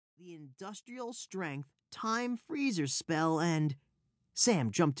the industrial strength time freezer spell and... Sam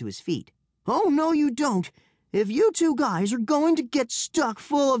jumped to his feet. Oh, no, you don't. If you two guys are going to get stuck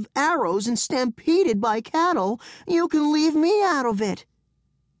full of arrows and stampeded by cattle, you can leave me out of it.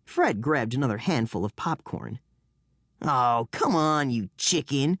 Fred grabbed another handful of popcorn. Oh, come on, you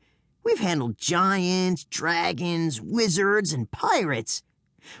chicken. We've handled giants, dragons, wizards, and pirates.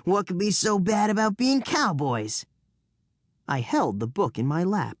 What could be so bad about being cowboys? I held the book in my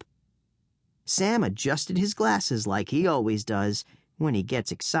lap. Sam adjusted his glasses like he always does when he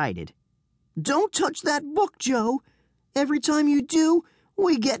gets excited. Don't touch that book, Joe. Every time you do,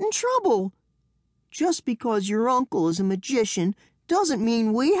 we get in trouble. Just because your uncle is a magician doesn't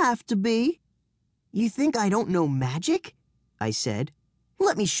mean we have to be. You think I don't know magic? I said.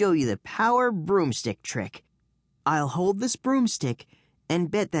 Let me show you the power broomstick trick. I'll hold this broomstick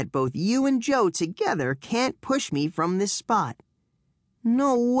and bet that both you and Joe together can't push me from this spot.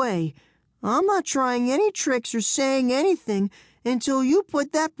 No way. I'm not trying any tricks or saying anything until you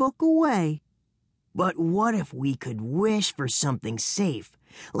put that book away. But what if we could wish for something safe,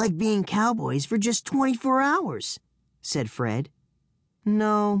 like being cowboys for just 24 hours? Said Fred.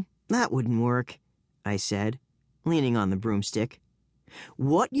 No, that wouldn't work, I said, leaning on the broomstick.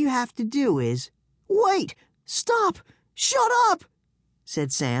 What you have to do is... Wait! Stop! Shut up!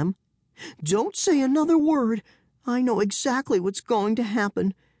 Said Sam. Don't say another word. I know exactly what's going to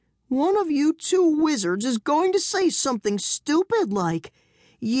happen. One of you two wizards is going to say something stupid like,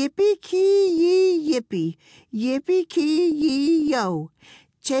 Yippee-ki-yee-yippee, yippee-ki-yee-yo.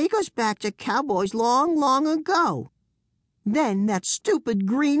 Take us back to cowboys long, long ago. Then that stupid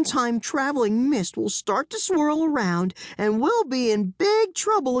green time-traveling mist will start to swirl around, and we'll be in big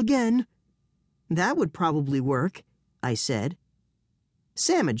trouble again. That would probably work, I said.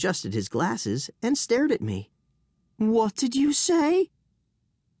 Sam adjusted his glasses and stared at me. What did you say?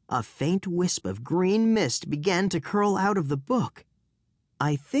 A faint wisp of green mist began to curl out of the book.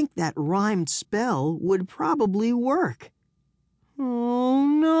 I think that rhymed spell would probably work. Oh,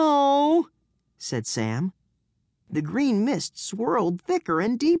 no, said Sam. The green mist swirled thicker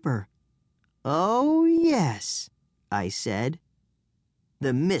and deeper. Oh, yes, I said.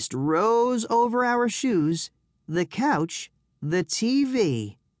 The mist rose over our shoes, the couch, the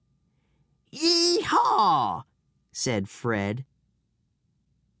TV. Yee-haw, said Fred.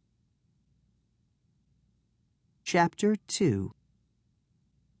 Chapter 2.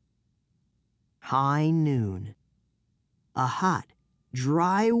 High noon. A hot,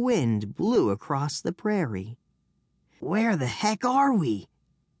 dry wind blew across the prairie. Where the heck are we?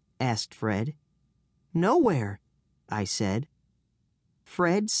 Asked Fred. Nowhere, I said.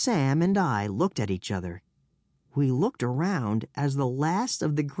 Fred, Sam, and I looked at each other. We looked around as the last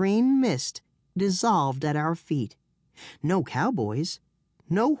of the green mist dissolved at our feet. No cowboys,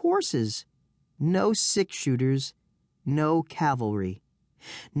 no horses, no six-shooters, no cavalry.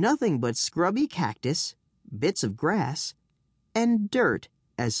 Nothing but scrubby cactus, bits of grass, and dirt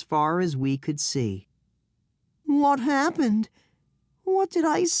as far as we could see. What happened? What did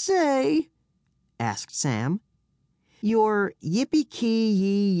I say? Asked Sam. Your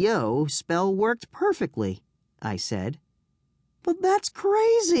yippee-ki-yee-yo spell worked perfectly, I said. But that's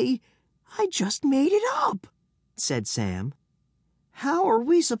crazy. I just made it up, said Sam. How are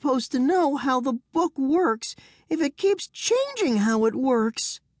we supposed to know how the book works if it keeps changing how it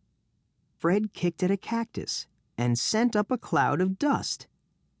works? Fred kicked at a cactus and sent up a cloud of dust.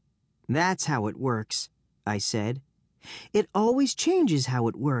 That's how it works, I said. It always changes how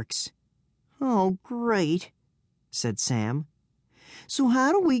it works. Oh, great, said Sam. So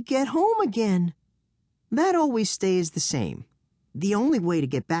how do we get home again? That always stays the same. The only way to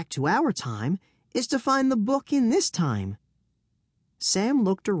get back to our time is to find the book in this time. Sam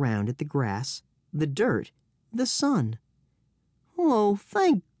looked around at the grass, the dirt, the sun. Oh,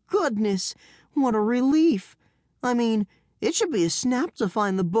 thank goodness! What a relief! I mean, it should be a snap to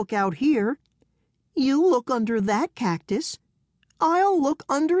find the book out here. You look under that cactus. I'll look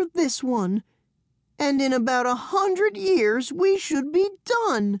under this one. And in about 100 years, we should be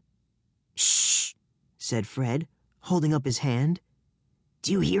done. Shh, said Fred, holding up his hand.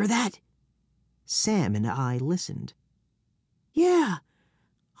 Do you hear that? Sam and I listened. Yeah,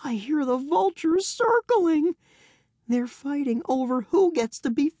 I hear the vultures circling. They're fighting over who gets to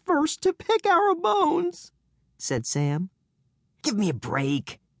be first to pick our bones, said Sam. Give me a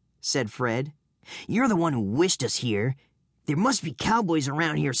break, said Fred. You're the one who wished us here. There must be cowboys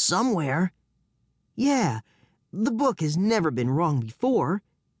around here somewhere. Yeah, the book has never been wrong before,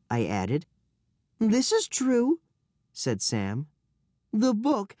 I added. This is true, said Sam. The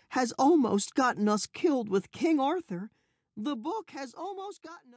book has almost gotten us killed with King Arthur. The book has almost gotten